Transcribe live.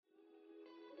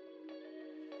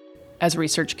as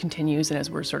research continues and as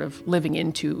we're sort of living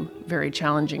into very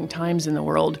challenging times in the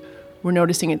world, we're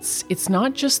noticing it's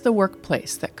not just the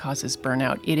workplace that causes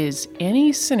burnout. It is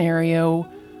any scenario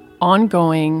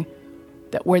ongoing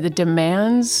that where the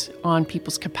demands on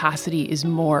people's capacity is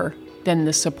more than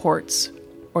the supports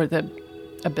or the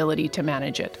ability to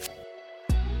manage it.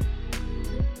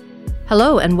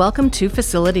 Hello and welcome to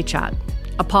Facility Chat,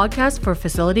 a podcast for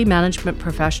facility management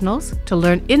professionals to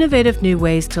learn innovative new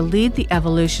ways to lead the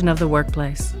evolution of the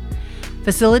workplace.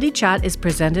 Facility Chat is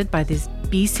presented by the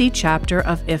BC chapter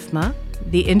of IFMA,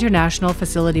 the International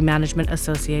Facility Management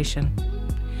Association.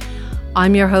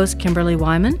 I'm your host, Kimberly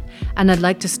Wyman, and I'd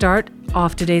like to start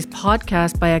off today's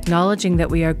podcast by acknowledging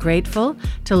that we are grateful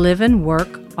to live and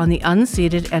work on the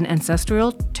unceded and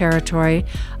ancestral territory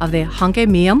of the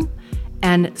Hunkaminam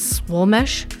and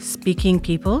Squamish speaking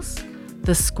peoples,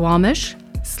 the Squamish,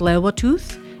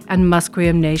 Tsleil-Waututh, and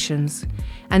Musqueam nations,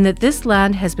 and that this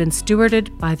land has been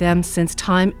stewarded by them since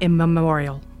time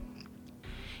immemorial.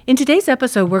 In today's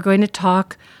episode, we're going to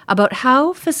talk about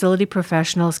how facility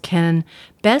professionals can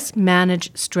best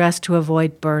manage stress to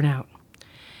avoid burnout.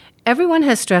 Everyone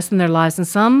has stress in their lives, and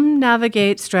some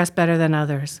navigate stress better than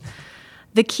others.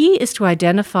 The key is to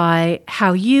identify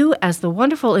how you, as the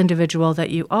wonderful individual that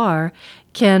you are,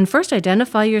 can first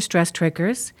identify your stress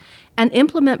triggers and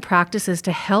implement practices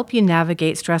to help you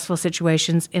navigate stressful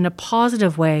situations in a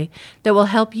positive way that will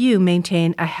help you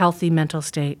maintain a healthy mental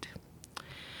state.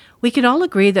 We can all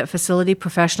agree that facility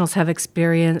professionals have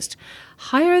experienced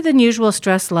higher than usual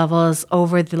stress levels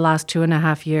over the last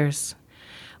 2.5 years.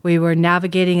 We were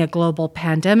navigating a global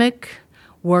pandemic,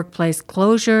 workplace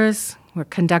closures, we're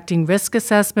conducting risk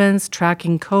assessments,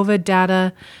 tracking COVID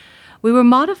data. We were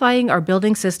modifying our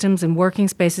building systems and working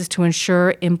spaces to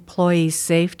ensure employee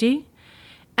safety.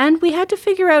 And we had to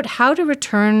figure out how to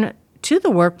return to the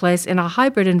workplace in a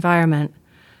hybrid environment,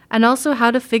 and also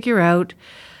how to figure out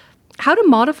how to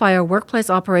modify our workplace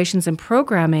operations and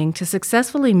programming to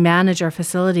successfully manage our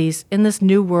facilities in this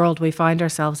new world we find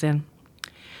ourselves in.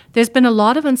 There's been a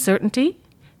lot of uncertainty,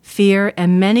 fear,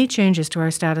 and many changes to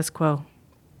our status quo.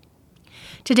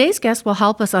 Today's guest will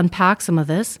help us unpack some of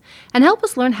this and help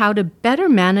us learn how to better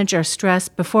manage our stress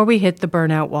before we hit the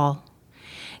burnout wall.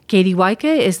 Katie Wyke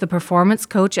is the performance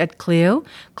coach at Clio,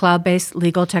 cloud-based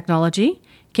legal technology.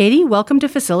 Katie, welcome to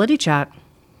Facility Chat.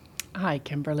 Hi,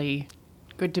 Kimberly.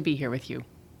 Good to be here with you.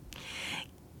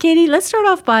 Katie, let's start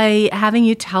off by having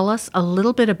you tell us a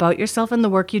little bit about yourself and the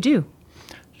work you do.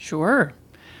 Sure.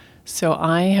 So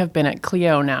I have been at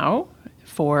Clio now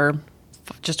for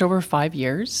just over 5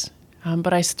 years.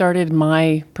 But I started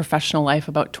my professional life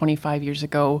about 25 years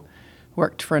ago,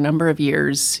 worked for a number of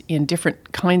years in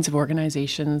different kinds of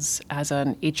organizations as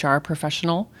an HR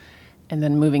professional, and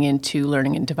then moving into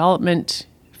learning and development,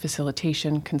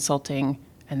 facilitation, consulting,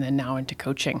 and then now into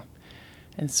coaching.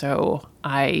 And so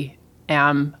I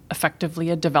am effectively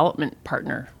a development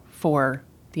partner for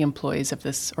the employees of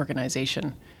this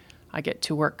organization. I get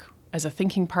to work as a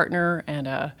thinking partner and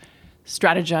a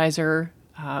strategizer.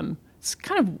 It's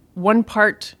kind of one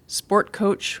part sport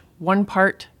coach, one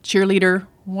part cheerleader,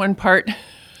 one part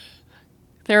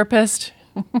therapist,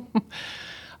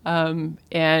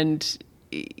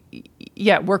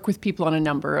 work with people on a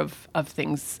number of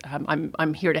things.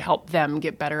 I'm here to help them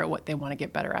get better at what they want to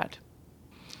get better at.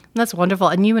 That's wonderful.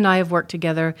 And you and I have worked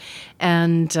together,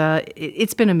 and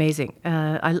it's been amazing.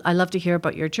 I love to hear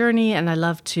about your journey, and I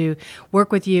love to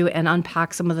work with you and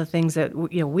unpack some of the things that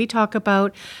we talk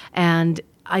about. And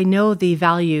I know the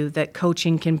value that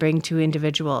coaching can bring to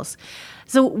individuals.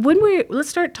 So let's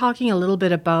start talking a little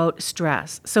bit about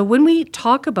stress. So when we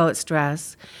talk about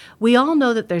stress, we all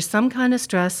know that there's some kind of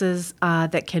stresses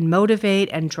that can motivate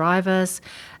and drive us.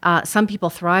 Some people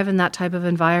thrive in that type of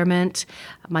environment,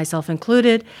 myself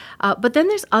included. But then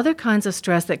there's other kinds of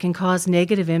stress that can cause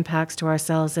negative impacts to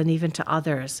ourselves and even to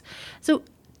others. So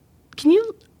can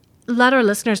you let our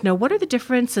listeners know what are the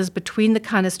differences between the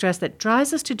kind of stress that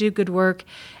drives us to do good work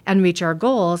and reach our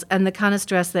goals and the kind of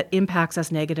stress that impacts us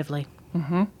negatively?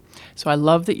 Mm-hmm. So I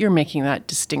love that you're making that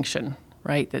distinction,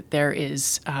 right? That there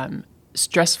is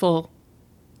stressful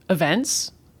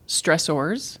events,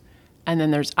 stressors, and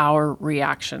then there's our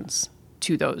reactions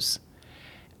to those.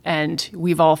 And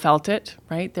we've all felt it,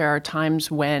 right? There are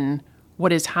times when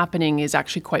what is happening is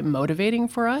actually quite motivating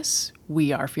for us.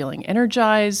 We are feeling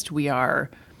energized. We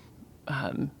are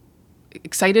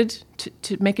excited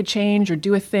to make a change or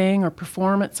do a thing or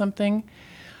perform at something.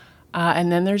 And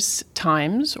then there's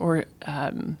times or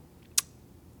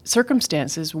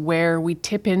circumstances where we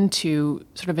tip into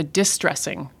sort of a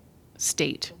distressing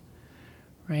state,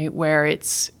 right? Where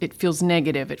it feels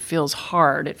negative, it feels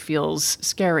hard, it feels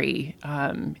scary,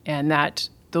 and that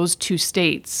those two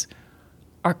states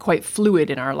are quite fluid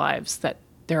in our lives, that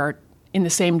there are, in the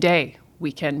same day,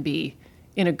 we can be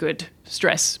in a good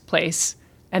stress place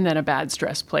and then a bad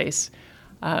stress place.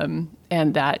 And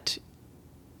that,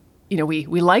 we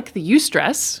like the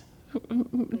eustress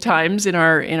times in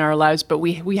our lives, but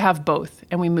we have both,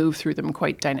 and we move through them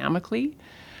quite dynamically.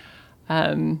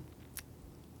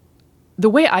 The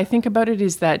way I think about it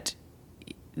is that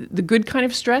the good kind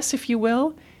of stress, if you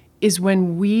will, is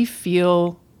when we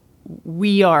feel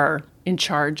we are in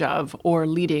charge of or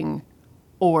leading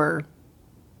or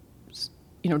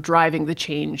driving the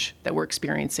change that we're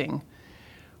experiencing.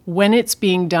 When it's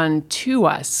being done to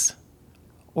us,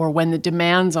 or when the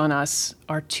demands on us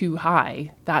are too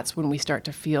high, that's when we start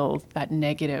to feel that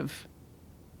negative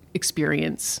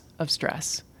experience of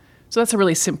stress. So that's a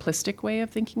really simplistic way of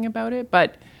thinking about it,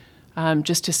 but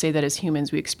just to say that as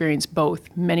humans, we experience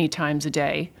both many times a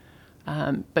day,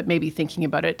 but maybe thinking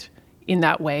about it in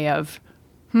that way of,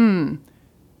 when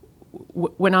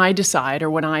I decide, or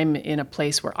when I'm in a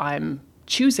place where I'm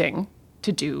choosing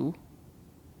to do,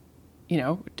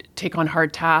 take on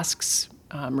hard tasks,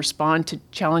 respond to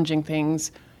challenging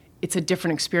things, it's a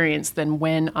different experience than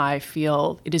when I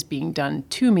feel it is being done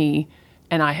to me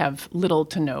and I have little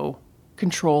to no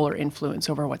control or influence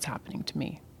over what's happening to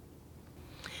me.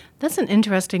 That's an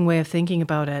interesting way of thinking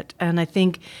about it. And I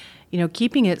think,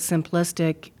 keeping it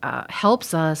simplistic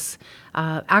helps us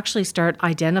actually start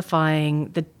identifying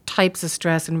the types of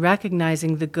stress and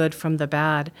recognizing the good from the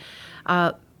bad.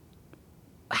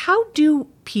 How do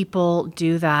people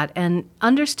do that? And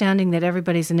understanding that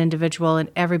everybody's an individual and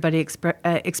everybody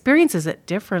experiences it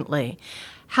differently.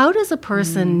 How does a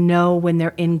person know when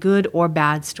they're in good or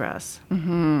bad stress?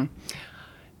 Mm-hmm.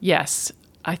 Yes,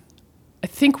 I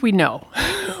think we know,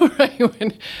 right?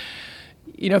 When,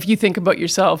 if you think about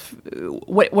yourself,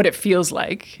 what it feels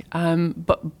like, maybe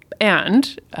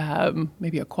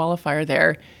a qualifier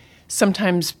there,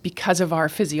 sometimes because of our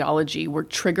physiology, we're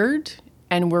triggered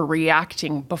and we're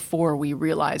reacting before we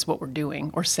realize what we're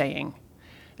doing or saying.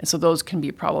 And so those can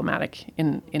be problematic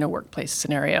in a workplace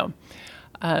scenario.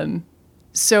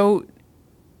 So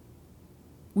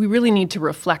we really need to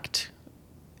reflect,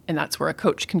 and that's where a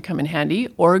coach can come in handy,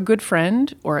 or a good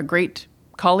friend, or a great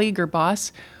colleague or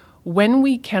boss. When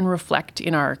we can reflect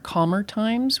in our calmer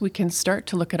times, we can start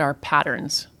to look at our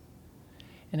patterns.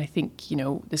 And I think,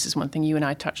 this is one thing you and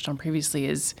I touched on previously,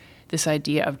 is this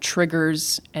idea of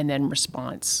triggers and then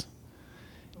response.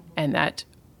 And that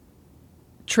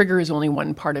trigger is only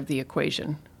one part of the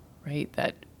equation, right?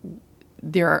 That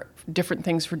there are different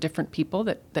things for different people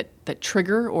that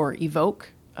trigger or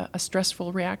evoke a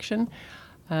stressful reaction.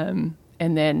 And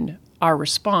then our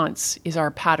response is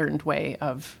our patterned way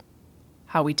of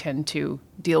how we tend to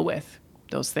deal with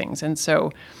those things. And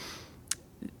so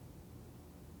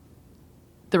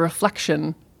the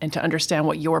reflection and to understand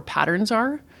what your patterns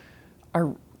are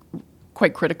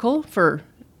quite critical for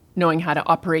knowing how to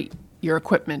operate your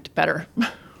equipment better.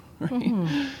 Right?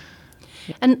 Mm-hmm.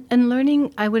 And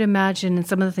learning, I would imagine, and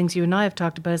some of the things you and I have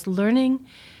talked about, is learning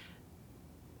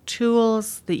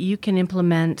tools that you can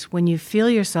implement when you feel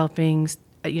yourself being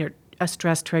a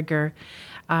stress trigger.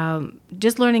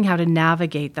 Just learning how to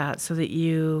navigate that so that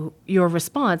your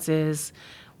response is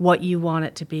what you want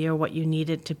it to be or what you need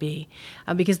it to be.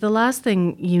 Because the last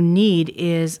thing you need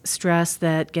is stress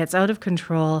that gets out of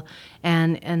control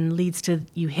and leads to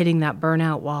you hitting that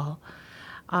burnout wall.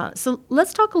 So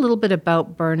let's talk a little bit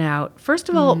about burnout. First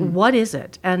of all, what is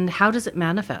it and how does it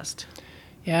manifest?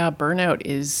 Yeah, burnout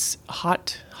is a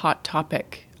hot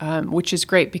topic, which is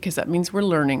great because that means we're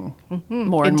learning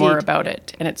more and more about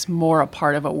it. And it's more a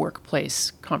part of a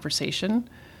workplace conversation.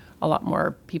 A lot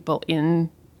more people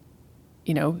in,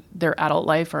 their adult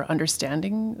life are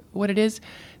understanding what it is.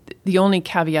 The only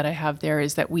caveat I have there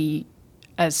is that we,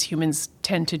 as humans,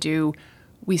 tend to do,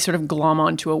 we sort of glom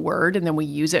onto a word and then we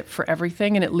use it for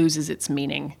everything and it loses its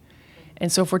meaning. And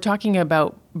so if we're talking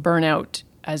about burnout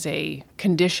as a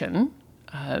condition,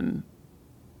 sort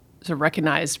of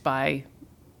recognized by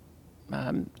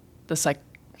the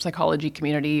psychology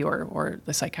community or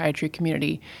the psychiatry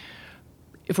community,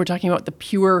 if we're talking about the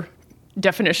pure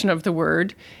definition of the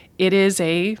word, it is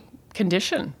a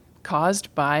condition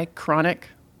caused by chronic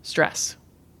stress.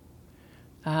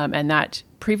 And that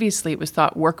previously it was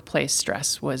thought workplace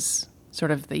stress was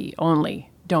sort of the only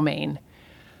domain.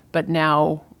 But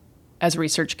now, as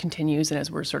research continues and as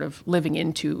we're sort of living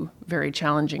into very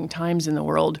challenging times in the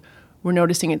world, we're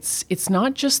noticing it's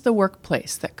not just the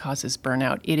workplace that causes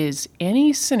burnout. It is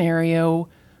any scenario,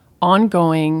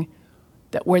 ongoing,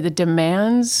 that where the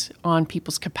demands on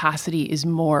people's capacity is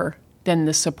more than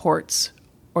the supports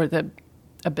or the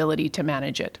ability to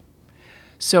manage it.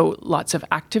 So lots of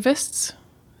activists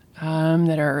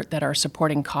that are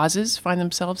supporting causes find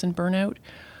themselves in burnout.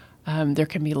 There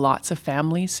can be lots of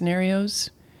family scenarios.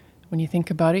 When you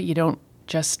think about it, you don't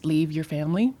just leave your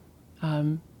family.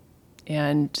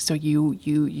 And so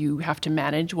you have to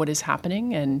manage what is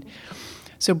happening. And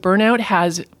so burnout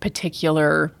has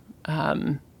particular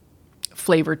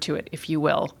flavor to it, if you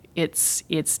will.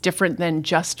 It's different than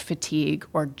just fatigue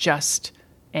or just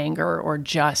anger or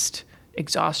just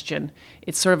exhaustion.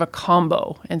 It's sort of a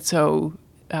combo. And so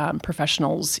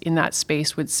professionals in that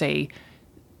space would say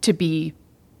to be,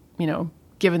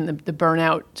 given the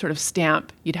burnout sort of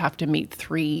stamp, you'd have to meet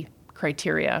 3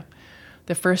 criteria.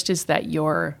 The first is that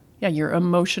your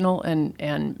emotional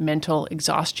and mental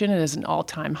exhaustion is an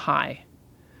all-time high.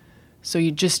 So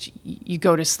you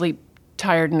go to sleep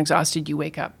tired and exhausted, you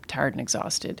wake up tired and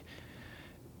exhausted.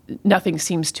 Nothing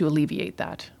seems to alleviate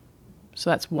that. So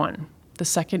that's one. The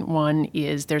second one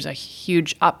is there's a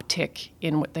huge uptick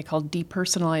in what they call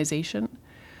depersonalization.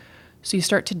 So you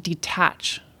start to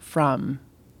detach from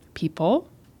people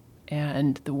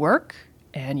and the work,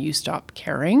 and you stop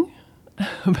caring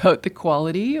about the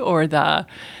quality or the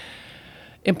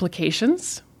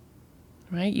implications,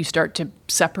 right? You start to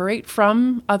separate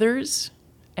from others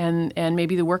and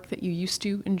maybe the work that you used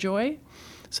to enjoy.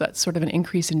 So that's sort of an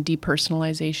increase in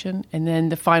depersonalization. And then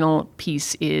the final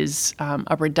piece is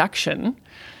a reduction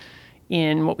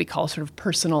in what we call sort of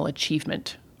personal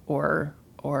achievement or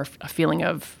a feeling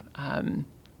of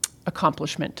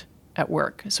accomplishment at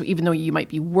work. So even though you might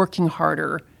be working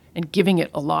harder and giving it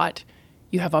a lot,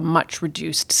 you have a much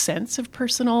reduced sense of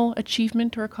personal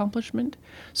achievement or accomplishment.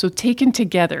 So taken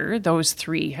together, those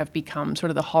 3 have become sort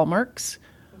of the hallmarks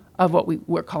of what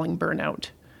we're calling burnout.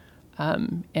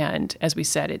 And as we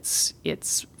said,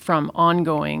 it's from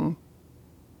ongoing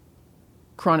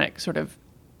chronic sort of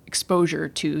exposure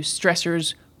to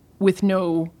stressors with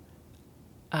no,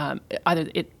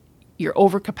 you're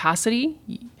over capacity,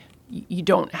 you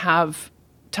don't have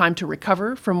time to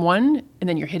recover from one, and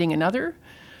then you're hitting another,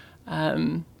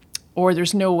 or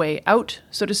there's no way out,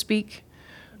 so to speak,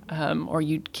 or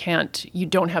you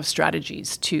don't have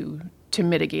strategies to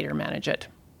mitigate or manage it.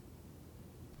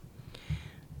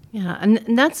 Yeah,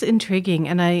 and that's intriguing,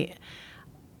 and I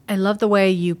love the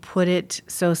way you put it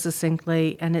so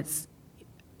succinctly. And it's,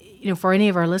 for any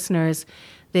of our listeners,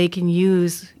 they can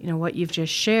use what you've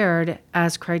just shared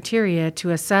as criteria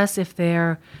to assess if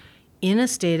they're in a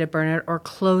state of burnout or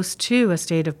close to a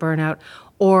state of burnout,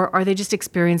 or are they just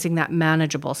experiencing that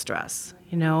manageable stress?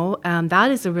 That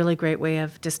is a really great way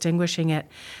of distinguishing it.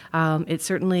 It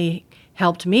certainly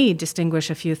helped me distinguish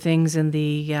a few things in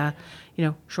the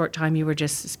short time you were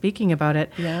just speaking about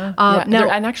it. Yeah.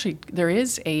 And actually, there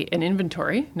is an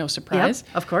inventory, no surprise.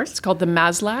 Yep, of course. It's called the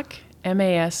MASLAC,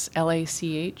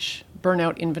 MASLACH,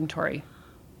 Burnout Inventory.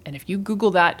 And if you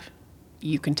Google that,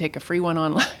 you can take a free one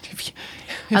online if you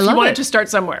wanted to start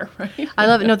somewhere, right? I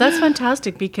love it. No, that's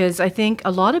fantastic, because I think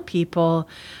a lot of people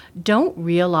don't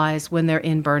realize when they're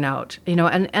in burnout,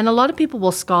 and a lot of people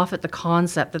will scoff at the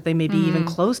concept that they may be even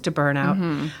close to burnout.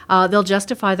 Mm-hmm. They'll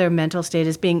justify their mental state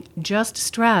as being just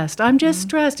stressed. I'm just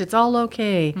stressed. It's all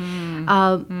okay.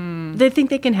 They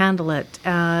think they can handle it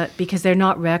because they're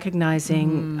not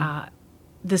recognizing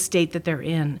the state that they're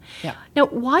in. Yeah. Now,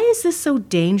 why is this so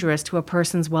dangerous to a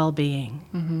person's well-being?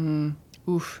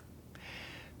 Mm-hmm. Oof.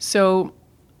 So,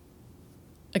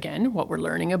 again, what we're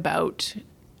learning about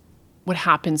what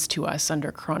happens to us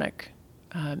under chronic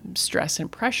stress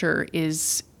and pressure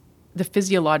is the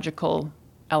physiological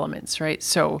elements, right?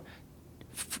 So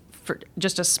for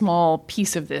just a small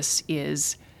piece of this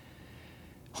is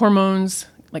hormones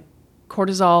like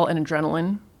cortisol and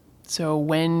adrenaline. So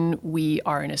when we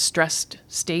are in a stressed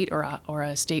state or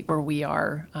a state where we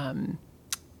are,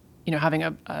 having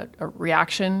a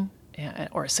reaction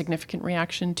or a significant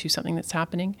reaction to something that's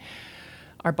happening,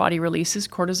 our body releases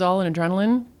cortisol and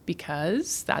adrenaline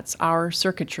because that's our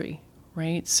circuitry,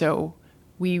 right? So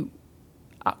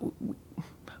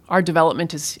our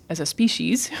development as a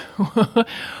species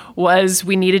was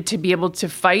we needed to be able to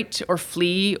fight or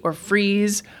flee or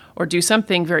freeze or do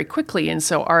something very quickly. And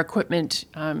so our equipment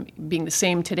being the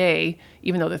same today,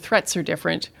 even though the threats are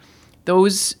different,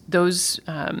 those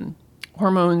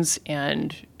hormones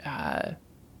and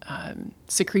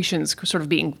secretions sort of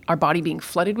being, our body being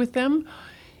flooded with them.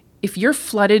 If you're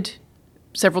flooded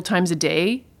several times a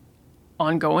day,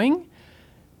 ongoing,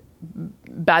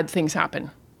 bad things happen.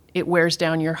 It wears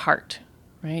down your heart,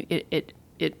 right? It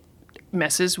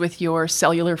messes with your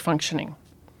cellular functioning,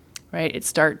 right? It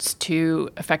starts to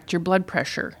affect your blood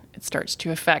pressure. It starts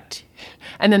to affect,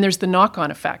 and then there's the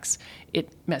knock-on effects.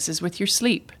 It messes with your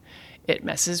sleep. It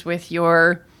messes with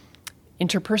your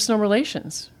interpersonal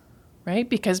relations, right?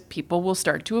 Because people will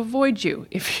start to avoid you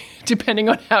if, depending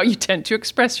on how you tend to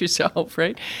express yourself,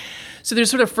 right? So there's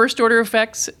sort of first-order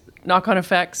effects, knock-on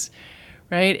effects,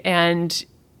 right? And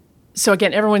so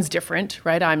again, everyone's different,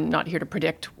 right? I'm not here to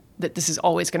predict that this is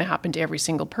always going to happen to every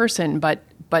single person, but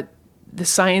the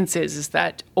science is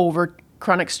that over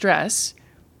chronic stress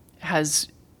has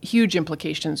huge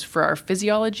implications for our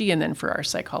physiology and then for our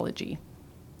psychology.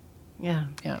 Yeah.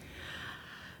 Yeah.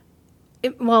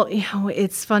 Well,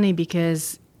 it's funny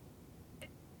because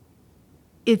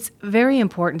it's very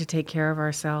important to take care of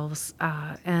ourselves.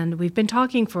 And we've been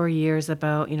talking for years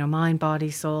about, mind,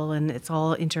 body, soul, and it's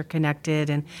all interconnected.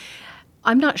 And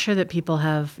I'm not sure that people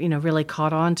have, really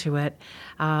caught on to it.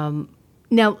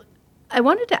 Now, I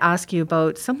wanted to ask you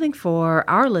about something for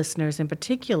our listeners in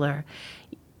particular,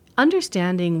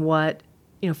 understanding what,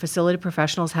 facility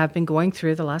professionals have been going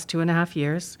through the last 2.5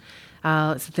 years,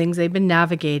 things they've been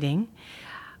navigating.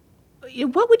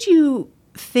 What would you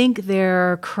think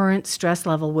their current stress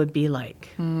level would be like?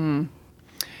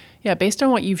 Yeah, based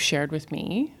on what you've shared with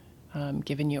me,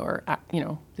 given your,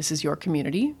 this is your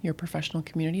community, your professional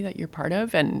community that you're part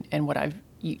of, and what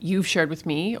you've shared with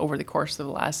me over the course of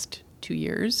the last 2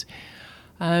 years,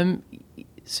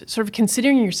 sort of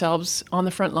considering yourselves on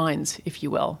the front lines, if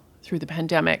you will, through the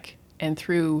pandemic and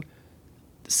through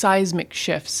seismic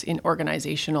shifts in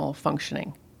organizational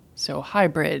functioning. So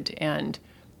hybrid and,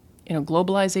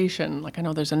 globalization. Like, I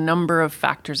know there's a number of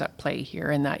factors at play here,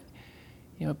 and that,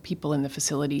 people in the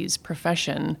facilities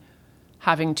profession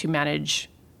having to manage,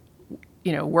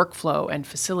 workflow and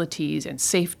facilities and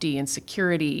safety and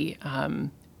security,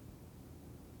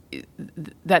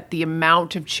 that the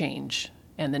amount of change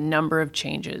and the number of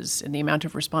changes and the amount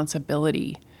of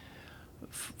responsibility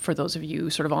for those of you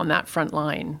sort of on that front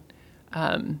line,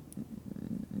 the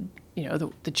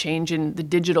change in the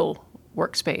digital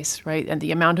workspace, right? And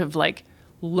the amount of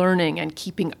learning and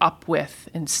keeping up with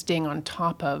and staying on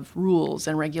top of rules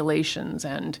and regulations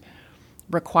and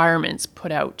requirements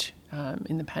put out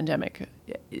in the pandemic.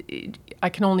 I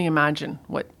can only imagine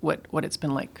what it's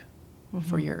been like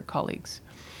for your colleagues.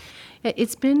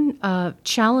 It's been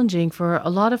challenging for a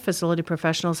lot of facility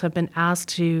professionals have been asked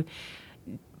to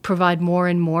provide more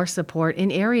and more support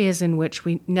in areas in which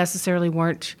we necessarily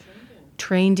weren't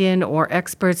trained in or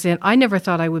experts in. I never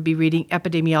thought I would be reading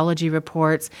epidemiology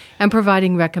reports and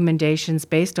providing recommendations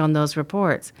based on those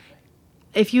reports.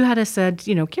 If you had said,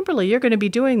 Kimberly, you're going to be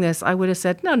doing this, I would have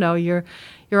said, no, you're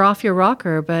off your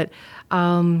rocker. But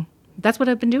that's what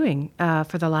I've been doing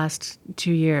for the last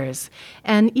 2 years.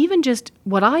 And even just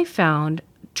what I found,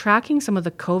 tracking some of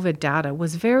the COVID data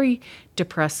was very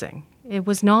depressing. It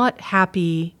was not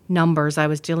happy numbers I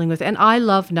was dealing with. And I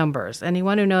love numbers.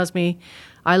 Anyone who knows me,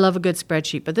 I love a good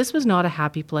spreadsheet. But this was not a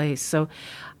happy place. So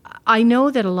I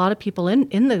know that a lot of people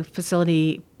in the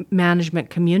facility management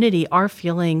community are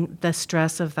feeling the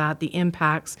stress of that, the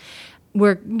impacts.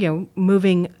 We're,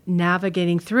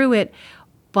 navigating through it.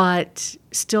 But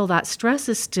still, that stress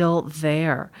is still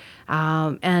there.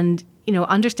 And,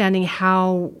 understanding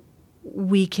how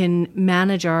we can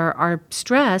manage our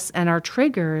stress and our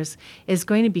triggers is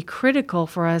going to be critical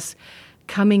for us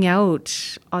coming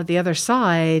out on the other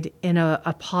side in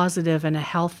a positive and a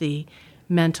healthy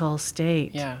mental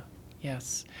state. Yeah,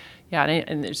 yes. Yeah,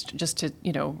 and there's just to,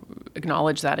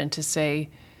 acknowledge that and to say,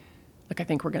 I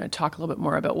think we're going to talk a little bit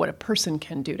more about what a person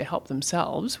can do to help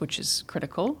themselves, which is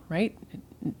critical, right?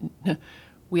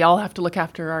 We all have to look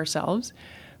after ourselves,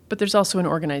 but there's also an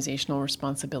organizational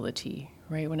responsibility,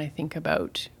 right? When I think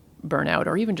about burnout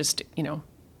or even just,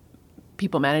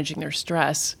 people managing their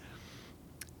stress,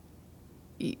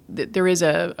 there is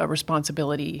a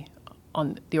responsibility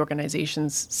on the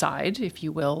organization's side, if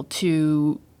you will,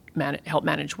 to help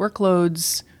manage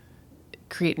workloads,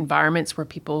 create environments where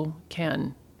people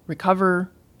can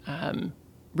recover,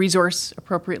 resource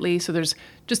appropriately. So there's,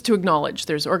 just to acknowledge,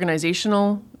 there's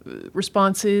organizational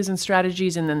responses and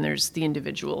strategies, and then there's the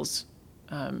individual's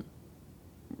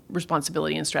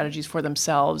responsibility and strategies for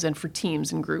themselves and for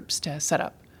teams and groups to set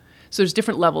up. So there's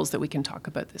different levels that we can talk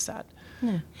about this at.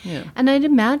 Yeah. And I'd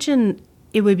imagine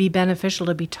it would be beneficial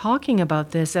to be talking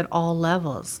about this at all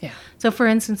levels. Yeah. So for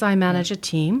instance, I manage a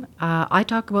team. I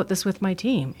talk about this with my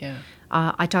team. Yeah.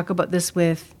 I talk about this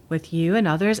with you and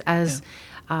others as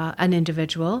an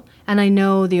individual. And I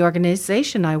know the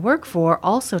organization I work for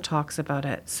also talks about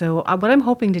it. So what I'm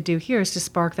hoping to do here is to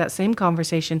spark that same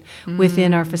conversation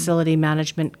within our facility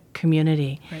management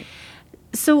community. Right.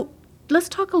 So let's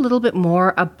talk a little bit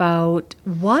more about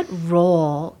what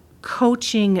role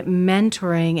coaching,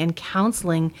 mentoring, and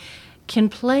counseling can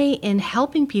play in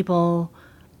helping people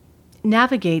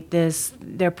navigate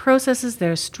their processes,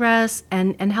 their stress,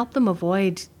 and help them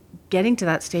avoid getting to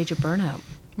that stage of burnout.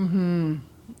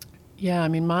 Yeah, I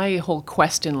mean, my whole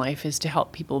quest in life is to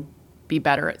help people be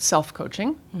better at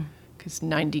self-coaching, because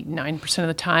 99% of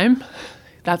the time,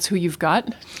 that's who you've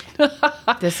got.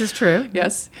 This is true.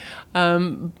 Yes.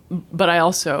 But I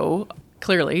also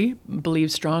clearly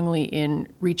believe strongly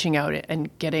in reaching out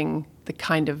and getting the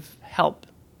kind of help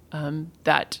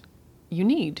that you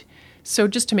need. So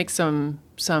just to make some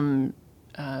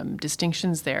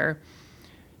distinctions there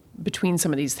between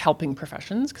some of these helping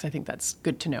professions, because I think that's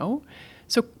good to know.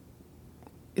 So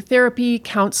therapy,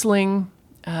 counseling,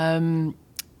 there's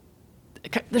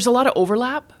a lot of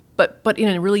overlap, but in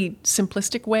a really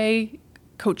simplistic way,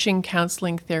 coaching,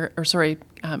 counseling,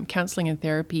 counseling and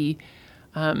therapy,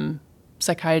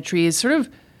 psychiatry is sort of,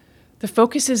 the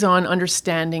focus is on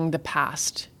understanding the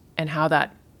past and how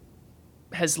that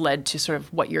has led to sort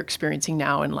of what you're experiencing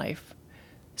now in life.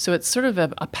 So it's sort of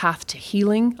a path to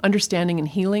healing, understanding and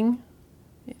healing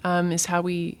is how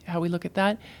we look at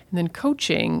that. And then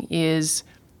coaching is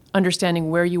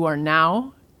understanding where you are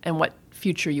now and what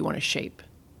future you want to shape.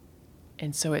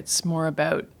 And so it's more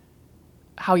about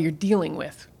how you're dealing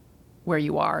with where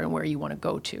you are and where you want to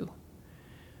go to.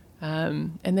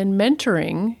 And then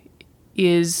mentoring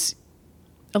is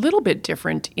a little bit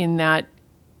different in that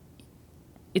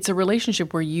it's a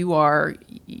relationship where you are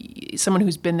someone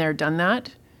who's been there, done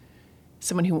that,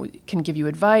 someone who can give you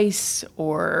advice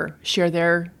or share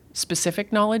their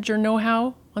specific knowledge or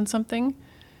know-how on something.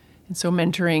 And so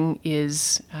mentoring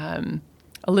is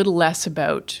a little less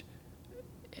about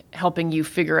helping you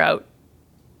figure out,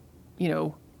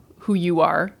 who you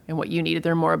are and what you need.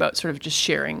 They're more about sort of just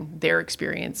sharing their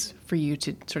experience for you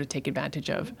to sort of take advantage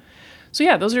of. So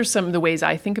yeah, those are some of the ways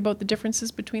I think about the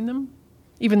differences between them.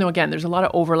 Even though, again, there's a lot of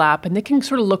overlap and they can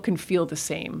sort of look and feel the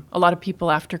same. A lot of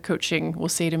people after coaching will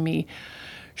say to me,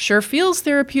 sure feels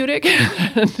therapeutic.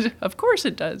 And of course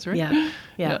it does, right?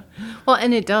 Yeah. Well,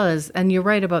 and it does. And you're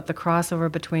right about the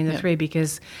crossover between the three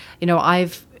because,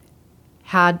 I've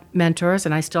had mentors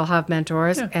and I still have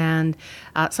mentors. Yeah. And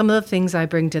some of the things I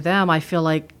bring to them, I feel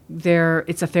like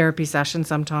it's a therapy session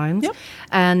sometimes. Yep.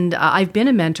 And I've been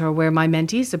a mentor where my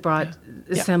mentees have brought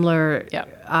similar,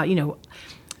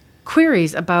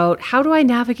 queries about how do I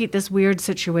navigate this weird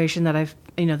situation that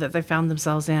that they found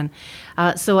themselves in.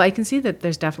 So I can see that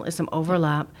there's definitely some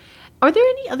overlap. Are there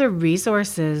any other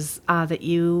resources that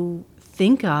you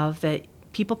think of that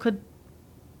people could,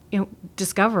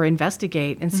 discover,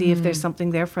 investigate, and see if there's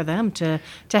something there for them to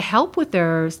help with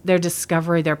their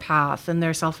discovery, their path, and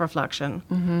their self-reflection?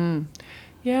 Mm-hmm.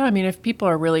 Yeah, I mean, if people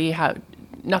are really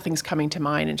nothing's coming to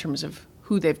mind in terms of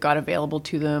who they've got available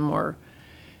to them, or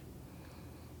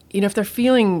if they're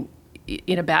feeling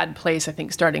in a bad place, I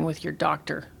think starting with your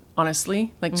doctor,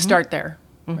 honestly, start there,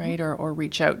 right? Or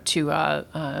reach out to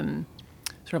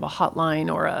sort of a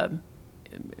hotline or a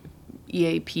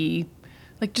EAP.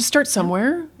 Just start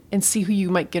somewhere and see who you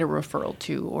might get a referral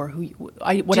to, or what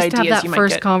ideas you might get. Just have that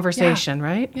first conversation,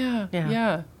 right? Yeah.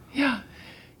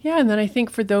 And then I think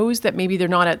for those that maybe they're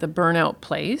not at the burnout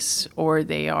place, or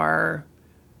they are,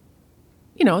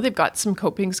 they've got some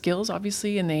coping skills,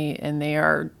 obviously, and they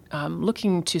are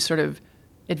looking to sort of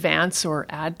advance or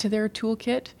add to their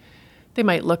toolkit, they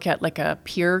might look at like a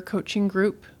peer coaching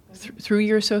group through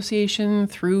your association,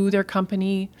 through their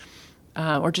company,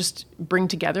 or just bring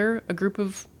together a group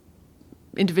of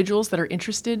individuals that are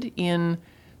interested in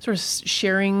sort of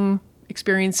sharing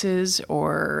experiences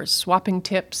or swapping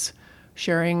tips,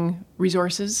 sharing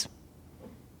resources.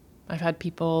 I've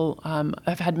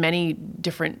had many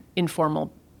different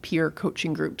informal peer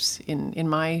coaching groups in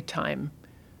my time.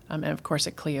 And of course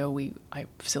at Clio, I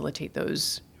facilitate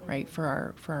those, right,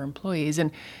 for our employees.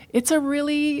 And it's a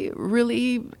really,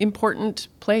 really important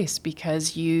place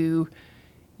because you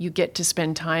get to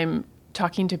spend time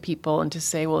talking to people and to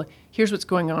say, well, here's what's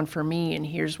going on for me and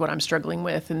here's what I'm struggling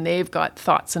with. And they've got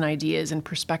thoughts and ideas and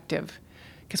perspective.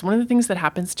 Because one of the things that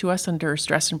happens to us under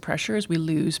stress and pressure is we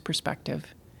lose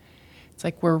perspective. It's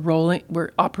like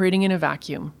we're operating in a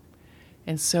vacuum.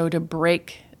 And so to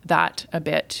break that a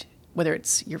bit, whether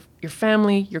it's your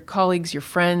family, your colleagues, your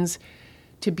friends,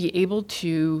 to be able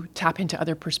to tap into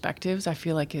other perspectives, I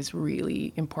feel like is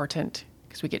really important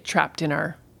because we get trapped in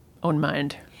our own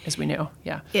mind, as we know.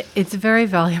 Yeah. It's very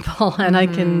valuable, and I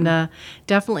can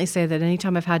definitely say that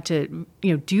anytime I've had to,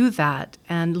 do that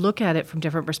and look at it from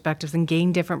different perspectives and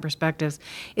gain different perspectives,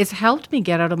 it's helped me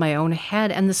get out of my own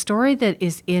head. And the story that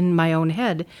is in my own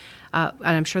head, and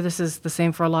I'm sure this is the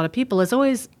same for a lot of people, is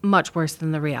always much worse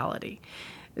than the reality.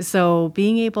 So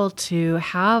being able to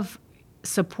have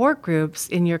support groups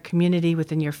in your community,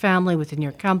 within your family, within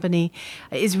your company,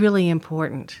 is really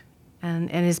important.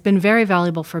 And it's been very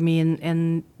valuable for me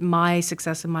in my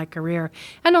success in my career,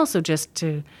 and also just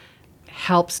to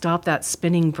help stop that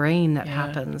spinning brain that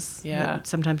happens. That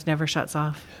sometimes never shuts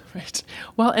off. Right.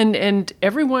 Well, and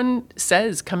everyone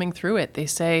says coming through it, they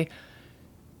say,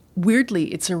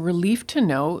 weirdly, it's a relief to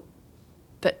know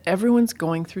that everyone's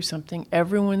going through something.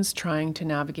 Everyone's trying to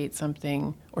navigate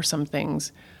something or some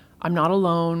things. I'm not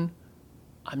alone.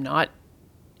 I'm not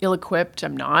ill-equipped.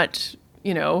 I'm not,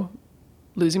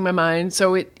 losing my mind.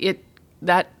 So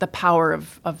the power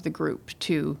of the group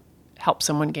to help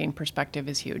someone gain perspective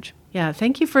is huge. Yeah,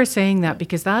 thank you for saying that,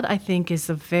 because that, I think, is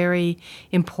a very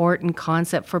important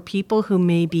concept for people who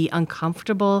may be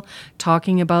uncomfortable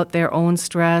talking about their own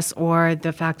stress, or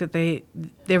the fact that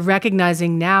they're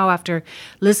recognizing now after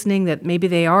listening that maybe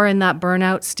they are in that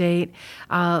burnout state,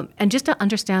 and just to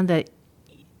understand that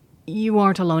you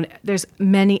aren't alone. There's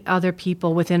many other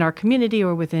people within our community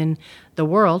or within the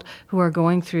world who are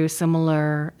going through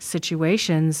similar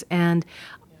situations, and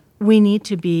we need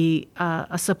to be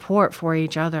a support for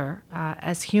each other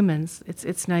as humans.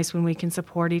 It's nice when we can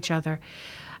support each other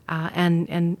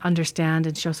and understand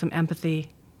and show some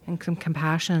empathy and some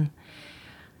compassion.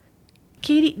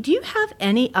 Katie, do you have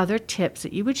any other tips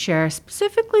that you would share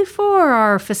specifically for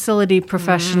our facility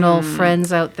professional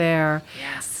friends out there?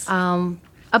 Yes.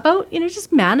 About,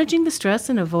 just managing the stress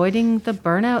and avoiding the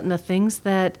burnout and the things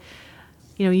that,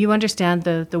 you understand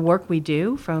the work we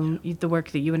do from the work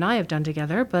that you and I have done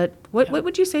together, but what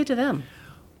would you say to them?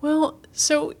 Well,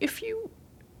 so if you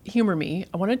humor me,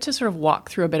 I wanted to sort of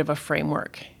walk through a bit of a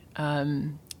framework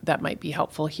that might be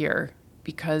helpful here,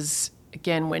 because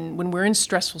again, when we're in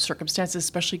stressful circumstances,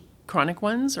 especially chronic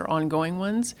ones or ongoing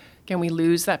ones, again, we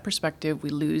lose that perspective. We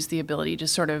lose the ability to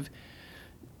sort of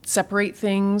separate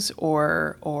things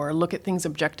or look at things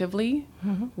objectively.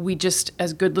 We just,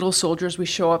 as good little soldiers, we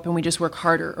show up and we just work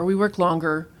harder, or we work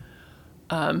longer,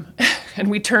 and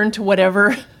we turn to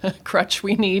whatever crutch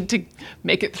we need to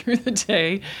make it through the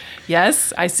day.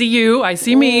 Yes, I see you, I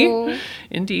see me,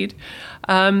 indeed.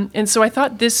 And so I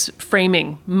thought this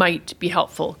framing might be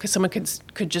helpful, because someone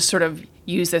could just sort of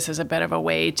use this as a bit of a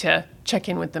way to check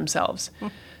in with themselves.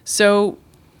 So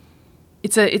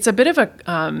it's a bit of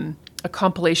a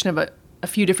compilation of a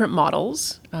few different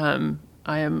models.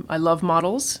 I love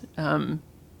models, and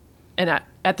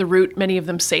at the root, many of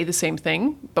them say the same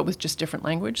thing, but with just different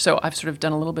language. So I've sort of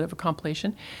done a little bit of a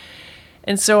compilation,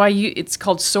 and so it's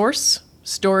called Source,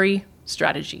 Story,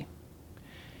 Strategy.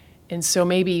 And so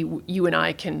maybe you and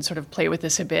I can sort of play with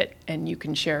this a bit, and you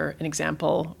can share an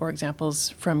example or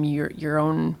examples from your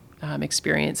own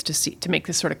experience to make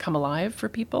this sort of come alive for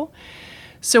people.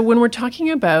 So when we're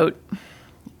talking about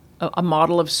a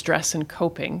model of stress and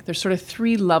coping, there's sort of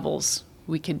three levels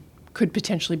we could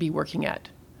potentially be working at.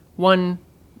 1,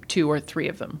 2, or 3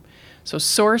 of them. So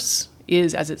source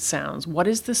is, as it sounds, what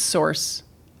is the source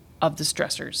of the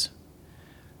stressors?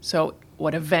 So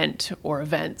what event or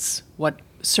events, what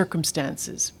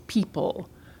circumstances, people,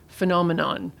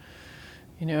 phenomenon,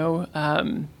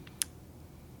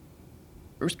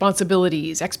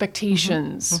 responsibilities,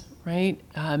 expectations, right?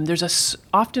 There's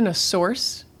often a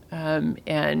source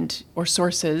or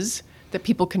sources that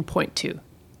people can point to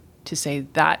say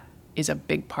that is a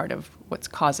big part of what's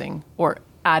causing or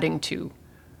adding to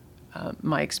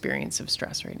my experience of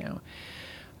stress right now.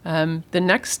 The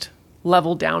next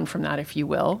level down from that, if you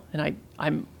will, and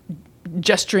I'm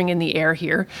gesturing in the air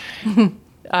here,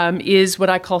 is what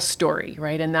I call story,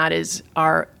 right? And that is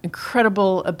our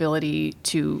incredible ability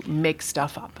to make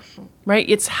stuff up, right?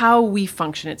 It's how we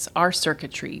function. It's our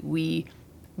circuitry.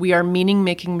 We are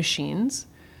meaning-making machines.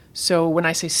 So when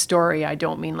I say story, I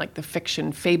don't mean like the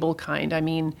fiction, fable kind. I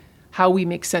mean how we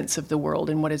make sense of the world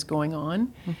and what is going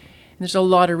on. And there's a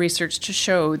lot of research to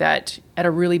show that at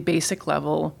a really basic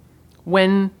level,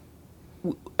 we're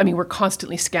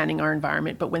constantly scanning our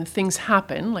environment, but when things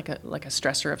happen, like a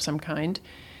stressor of some kind,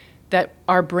 that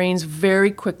our brains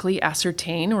very quickly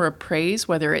ascertain or appraise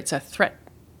whether it's a threat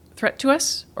to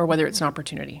us or whether it's an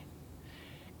opportunity.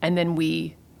 And then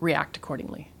we react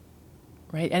accordingly,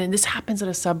 right? And this happens at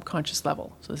a subconscious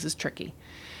level, so this is tricky.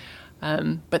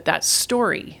 But that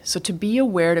story, so to be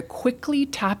aware, to quickly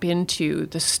tap into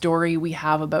the story we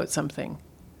have about something,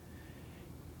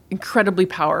 incredibly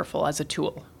powerful as a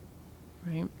tool,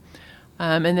 right?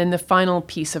 And then the final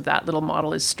piece of that little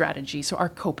model is strategy, so our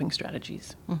coping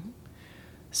strategies.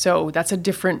 So that's a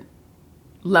different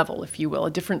level, if you will,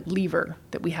 a different lever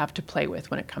that we have to play with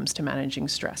when it comes to managing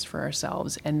stress for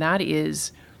ourselves. And that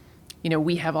is,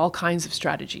 we have all kinds of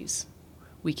strategies.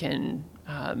 We can,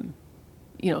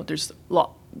 there's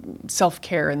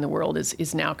self-care in the world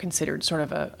is now considered sort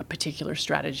of a particular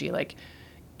strategy, like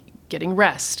getting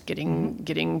rest,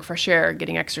 getting fresh air,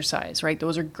 getting exercise, right?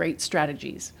 Those are great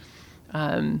strategies.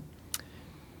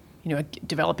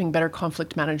 Developing better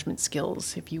conflict management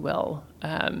skills, if you will,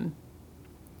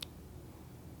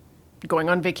 going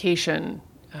on vacation,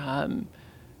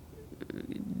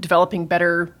 developing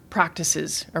better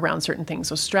practices around certain things.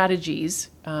 So strategies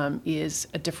is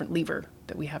a different lever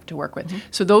that we have to work with.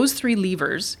 So those three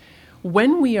levers,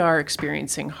 when we are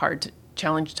experiencing hard,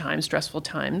 challenge times, stressful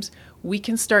times, we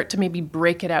can start to maybe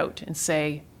break it out and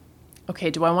say, okay,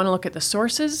 do I want to look at the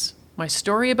sources, my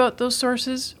story about those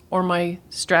sources, or my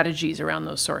strategies around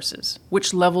those sources?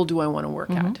 Which level do I want to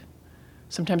work at?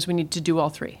 Sometimes we need to do all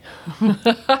three.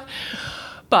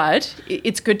 But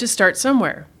it's good to start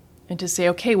somewhere and to say,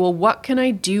 okay, well, what can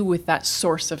I do with that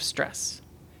source of stress?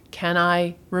 Can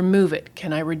I remove it?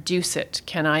 Can I reduce it?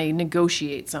 Can I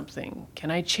negotiate something?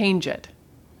 Can I change it?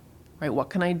 Right? What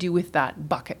can I do with that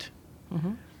bucket?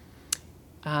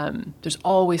 There's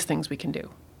always things we can do,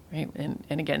 right? And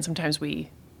again, sometimes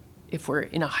if we're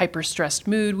in a hyper-stressed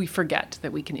mood, we forget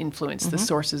that we can influence the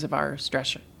sources of our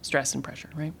stress and pressure,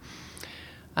 right?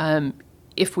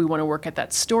 If we want to work at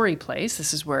that story place,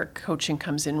 this is where coaching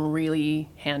comes in really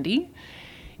handy,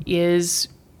 is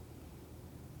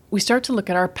we start to look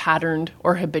at our patterned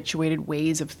or habituated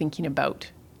ways of thinking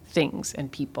about things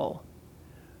and people,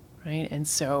 right? And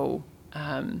so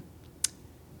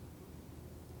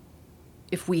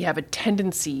if we have a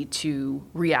tendency to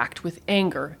react with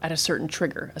anger at a certain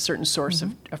trigger, a certain source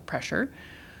of pressure,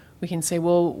 we can say,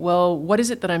 well, what is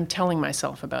it that I'm telling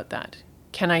myself about that?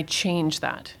 Can I change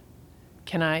that?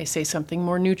 Can I say something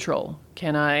more neutral?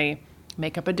 Can I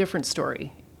make up a different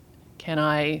story? Can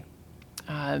I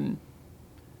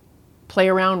play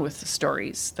around with the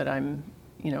stories that I'm,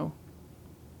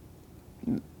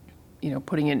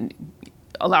 putting in,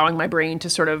 allowing my brain to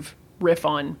sort of riff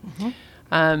on?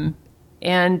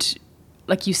 And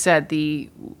like you said,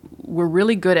 we're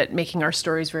really good at making our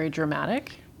stories very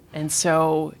dramatic. And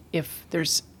so if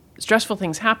there's stressful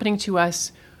things happening to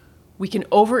us, we can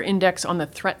over-index on the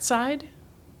threat side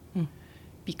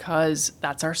because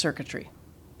that's our circuitry.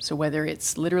 So whether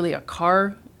it's literally a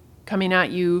car coming at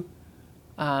you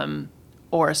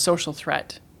or a social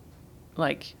threat,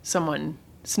 like someone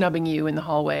snubbing you in the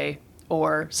hallway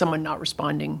or someone not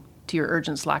responding to your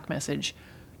urgent Slack message,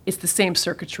 it's the same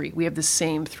circuitry. We have the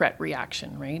same threat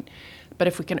reaction, right? But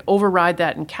if we can override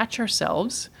that and catch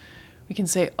ourselves, we can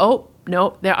say, oh,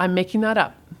 no, I'm making that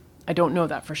up. I don't know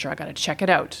that for sure. I got to check it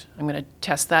out. I'm going to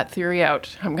test that theory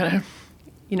out. I'm going to,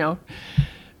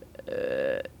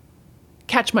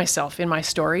 catch myself in my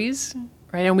stories,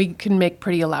 right? And we can make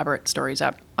pretty elaborate stories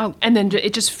up. Oh, and then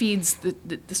it just feeds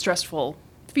the stressful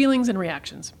feelings and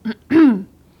reactions.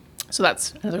 So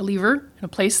that's another lever and a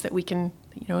place that we can,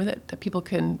 that people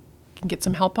can get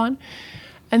some help on.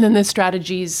 And then the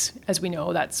strategies, as we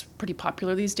know, that's pretty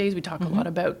popular these days. We talk a lot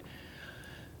about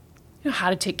how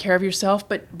to take care of yourself,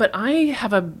 but I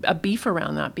have a beef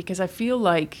around that because I feel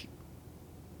like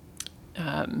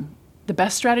the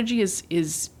best strategy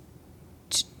is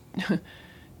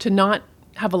to not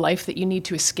have a life that you need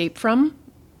to escape from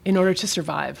in order to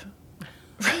survive.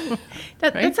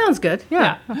 That sounds good.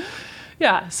 Yeah.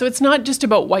 Yeah. So it's not just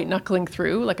about white knuckling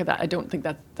through like that. I don't think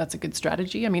that's a good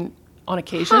strategy. I mean, on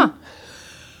occasion.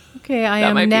 Okay, I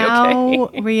am now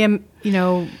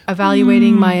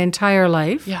evaluating my entire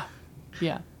life.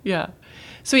 Yeah.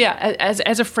 So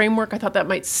as a framework, I thought that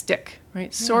might stick,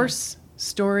 right? Source,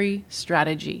 story,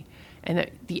 strategy,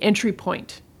 and the entry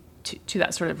point to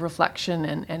that sort of reflection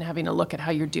and having a look at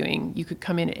how you're doing. You could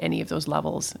come in at any of those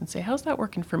levels and say, how's that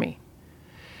working for me?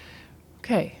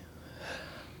 Okay.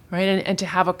 Right. And to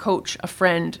have a coach, a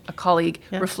friend, a colleague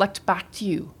reflect back to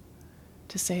you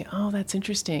to say, oh, that's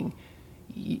interesting.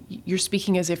 You're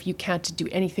speaking as if you can't do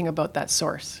anything about that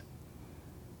source.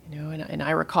 And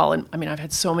I recall, and I mean, I've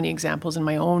had so many examples in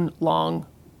my own long,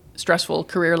 stressful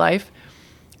career life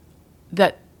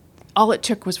that all it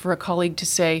took was for a colleague to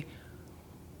say,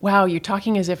 wow, you're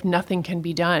talking as if nothing can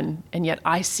be done, and yet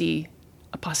I see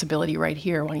a possibility right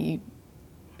here. Why don't you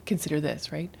consider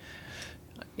this, right?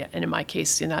 Yeah, and in my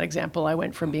case, in that example, I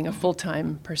went from being a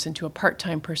full-time person to a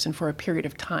part-time person for a period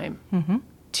of time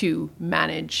to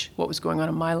manage what was going on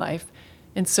in my life.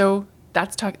 And so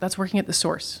that's working at the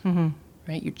source,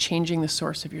 right? You're changing the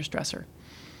source of your stressor.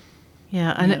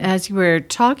 Yeah, and as you were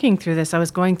talking through this, I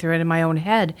was going through it in my own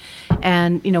head.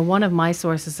 And, one of my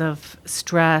sources of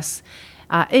stress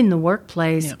in the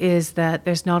workplace is that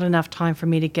there's not enough time for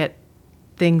me to get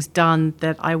things done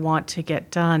that I want to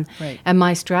get done. Right. And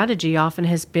my strategy often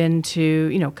has been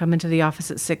to, come into the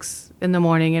office at 6 in the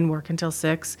morning and work until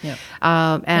 6. Yeah.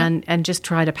 And just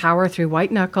try to power through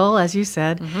white knuckle, as you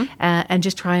said, and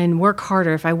just try and work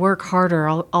harder. If I work harder,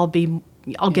 I'll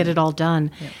get it all done.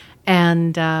 Yeah.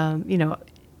 And,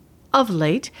 of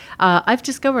late, I've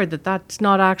discovered that that's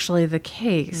not actually the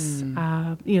case.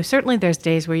 Certainly there's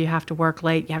days where you have to work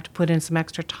late, you have to put in some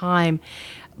extra time,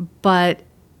 but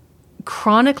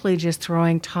chronically just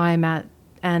throwing time at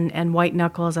and white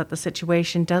knuckles at the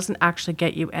situation doesn't actually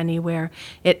get you anywhere.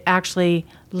 It actually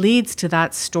leads to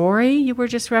that story you were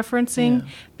just referencing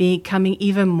becoming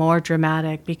even more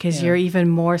dramatic because you're even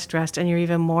more stressed and you're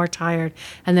even more tired.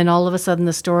 And then all of a sudden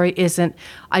the story isn't,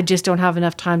 I just don't have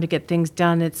enough time to get things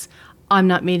done. It's, I'm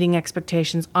not meeting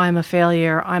expectations. I'm a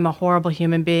failure. I'm a horrible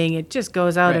human being. It just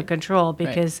goes out of control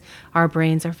because our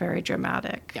brains are very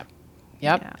dramatic. Yep.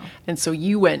 Yeah. And so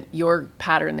your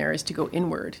pattern there is to go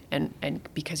inward and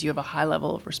because you have a high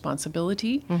level of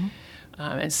responsibility and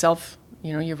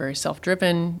you're very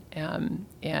self-driven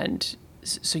and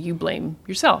so you blame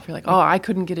yourself. You're like, oh, I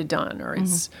couldn't get it done, or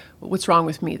it's what's wrong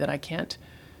with me that I can't,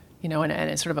 and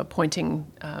it's sort of a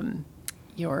pointing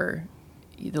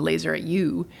the laser at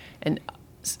you, and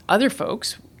other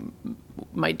folks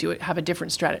might have a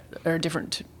different strategy or a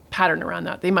different pattern around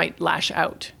that. They might lash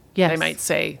out. Yes. They might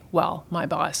say, well, my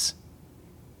boss,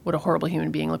 what a horrible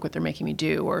human being, look what they're making me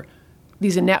do. Or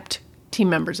these inept team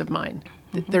members of mine,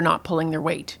 they're not pulling their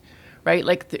weight, right?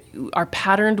 Like our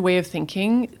patterned way of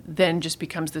thinking then just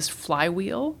becomes this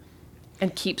flywheel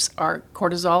and keeps our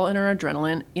cortisol and our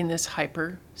adrenaline in this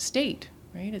hyper state,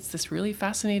 right? It's this really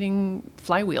fascinating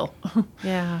flywheel.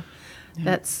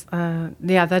 That's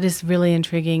that is really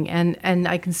intriguing. And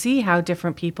I can see how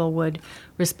different people would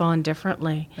respond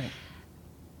differently. Right.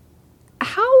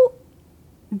 How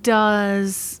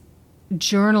does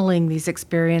journaling these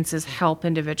experiences help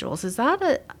individuals? Is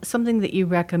that something that you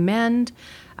recommend?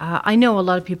 I know a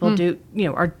lot of people do,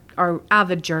 are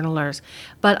avid journalers,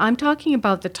 but I'm talking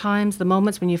about the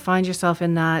moments when you find yourself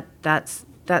in that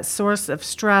source of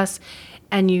stress,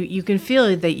 and you can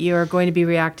feel that you're going to be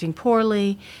reacting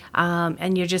poorly,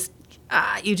 and you just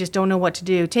don't know what to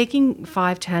do. Taking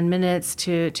 5-10 minutes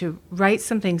to write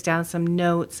some things down, some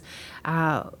notes.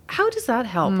 How does that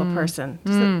help a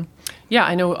person? Yeah,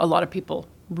 I know a lot of people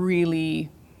really,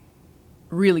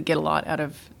 really get a lot out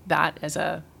of that as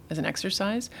an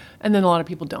exercise, and then a lot of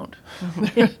people don't.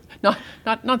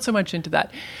 not so much into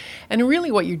that. And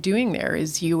really, what you're doing there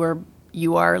is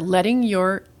you are letting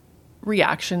your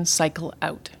reaction cycle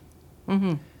out.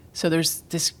 So there's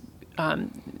this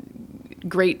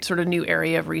great sort of new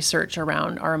area of research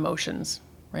around our emotions,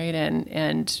 right?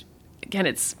 And again,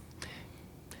 it's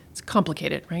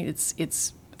complicated, right?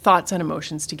 It's thoughts and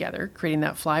emotions together, creating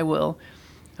that flywheel.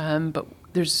 But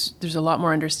there's a lot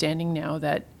more understanding now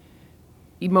that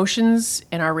emotions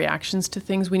and our reactions to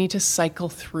things, we need to cycle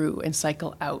through and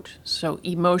cycle out. So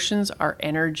emotions are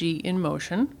energy in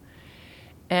motion.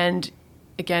 And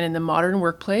again, in the modern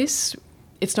workplace,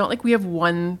 it's not like we have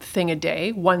one thing a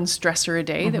day, one stressor a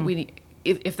day that we need.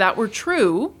 If that were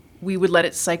true, we would let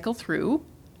it cycle through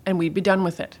and we'd be done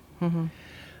with it.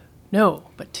 No,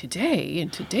 but today,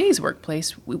 in today's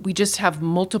workplace, we just have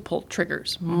multiple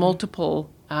triggers,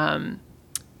 multiple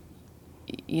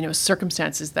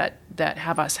circumstances that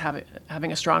have us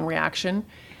having a strong reaction,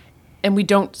 and we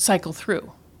don't cycle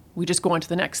through. We just go on to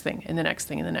the next thing and the next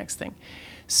thing and the next thing.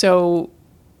 So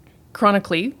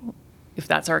chronically, if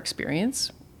that's our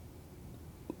experience,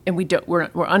 and we're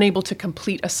unable to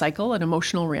complete a cycle, an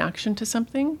emotional reaction to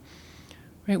something,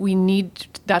 right?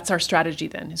 That's our strategy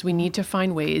then, is we need to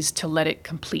find ways to let it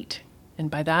complete. And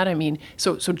by that, I mean,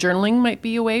 so journaling might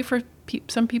be a way for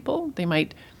some people.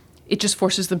 It just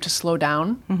forces them to slow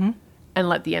down and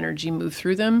let the energy move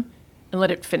through them and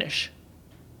let it finish,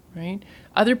 right?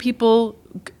 Other people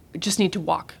just need to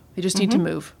walk. They just need to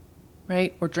move,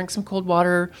 right? Or drink some cold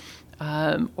water,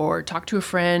 or talk to a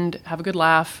friend, have a good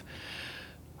laugh.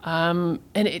 And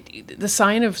the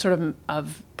sign of sort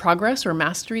of progress or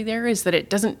mastery there is that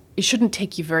it shouldn't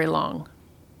take you very long,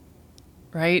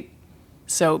 right?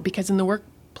 So, because in the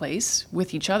workplace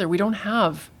with each other, we don't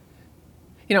have,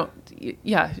 can you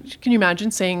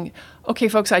imagine saying, okay,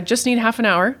 folks, I just need half an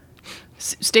hour.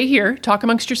 stay here, talk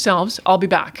amongst yourselves, I'll be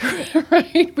back,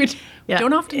 right? We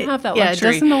don't often have that luxury. Yeah, it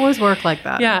doesn't always work like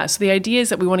that. Yeah, so the idea is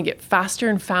that we want to get faster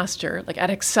and faster, like at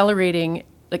accelerating,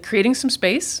 like creating some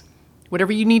space,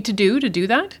 whatever you need to do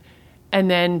that, and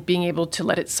then being able to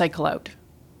let it cycle out,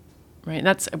 right?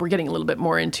 And we're getting a little bit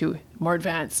more into more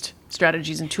advanced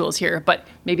strategies and tools here, but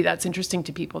maybe that's interesting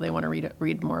to people. They want to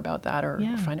read more about that or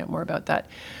find out more about that.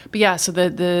 But yeah, so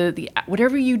the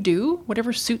whatever you do,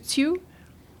 whatever suits you,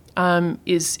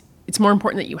 it's more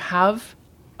important that you have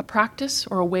a practice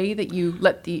or a way that you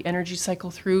let the energy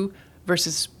cycle through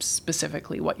versus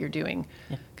specifically what you're doing.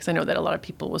 Because I know that a lot of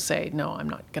people will say, no, I'm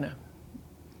not going to,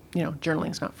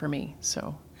 journaling's not for me.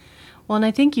 So, well, and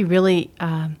I think you really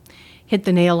hit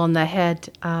the nail on the head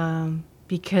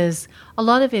because a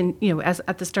lot of as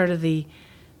at the start of the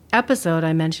episode,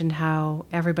 I mentioned how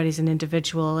everybody's an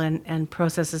individual and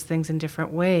processes things in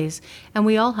different ways. And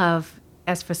we all have,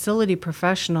 as facility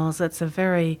professionals, that's a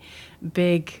very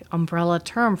big umbrella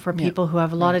term for people who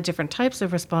have a lot of different types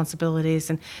of responsibilities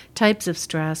and types of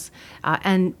stress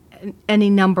and any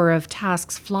number of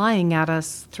tasks flying at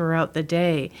us throughout the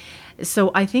day.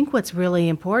 So I think what's really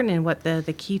important and what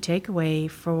the key takeaway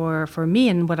for me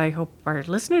and what I hope our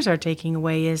listeners are taking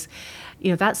away is,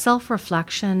 that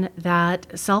self-reflection, that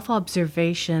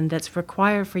self-observation that's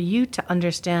required for you to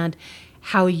understand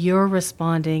how you're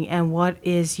responding and what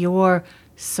is your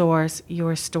source,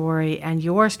 your story, and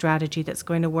your strategy that's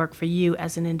going to work for you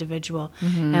as an individual.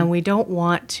 Mm-hmm. And we don't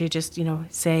want to just,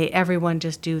 say, everyone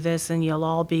just do this and you'll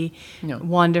all be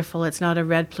wonderful. It's not a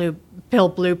red pill,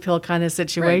 blue pill kind of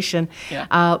situation. Right.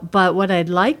 Yeah. But what I'd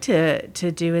like to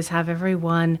do is have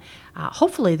everyone,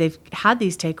 hopefully they've had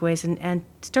these takeaways and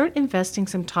start investing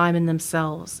some time in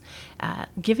themselves,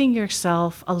 giving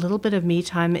yourself a little bit of me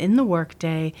time in the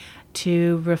workday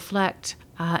to reflect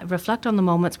on the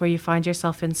moments where you find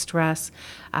yourself in stress,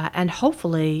 and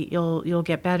hopefully you'll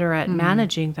get better at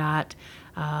managing that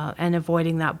and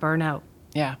avoiding that burnout.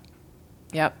 Yeah.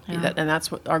 Yep. Yeah. And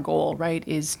that's what our goal, right,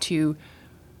 is to,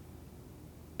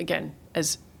 again,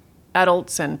 as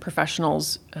adults and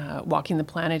professionals walking the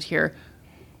planet here,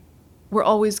 we're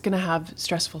always going to have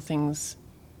stressful things.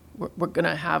 We're going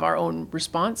to have our own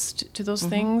response to those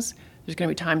things. There's going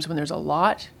to be times when there's a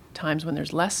lot, times when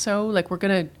there's less so. Like, we're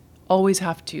going to always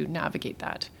have to navigate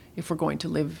that if we're going to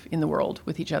live in the world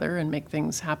with each other and make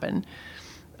things happen.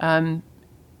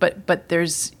 But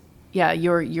there's,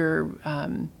 your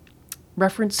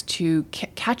reference to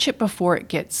catch it before it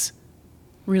gets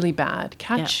really bad.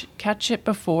 Catch it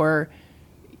before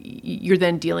you're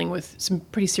then dealing with some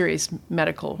pretty serious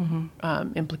medical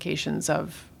implications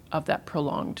of that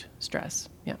prolonged stress.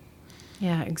 Yeah.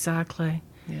 Yeah, exactly.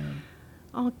 Yeah.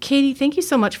 Oh, Katie, thank you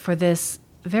so much for this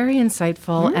very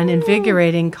insightful and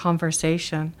invigorating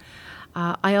conversation.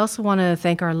 I also want to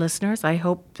thank our listeners. I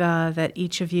hope that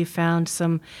each of you found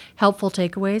some helpful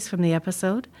takeaways from the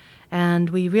episode. And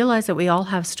we realize that we all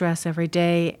have stress every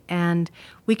day, and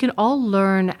we can all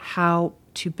learn how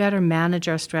to better manage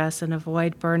our stress and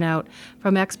avoid burnout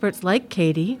from experts like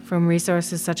Katie, from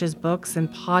resources such as books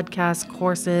and podcasts,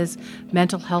 courses,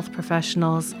 mental health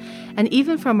professionals, and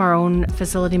even from our own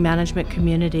facility management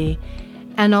community.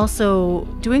 And also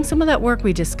doing some of that work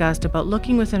we discussed about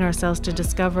looking within ourselves to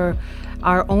discover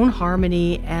our own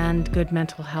harmony and good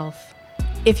mental health.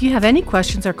 If you have any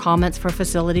questions or comments for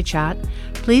Facility Chat,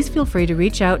 please feel free to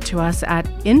reach out to us at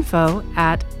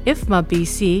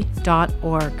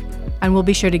info@ifmabc.org, and we'll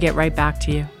be sure to get right back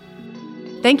to you.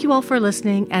 Thank you all for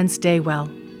listening, and stay well.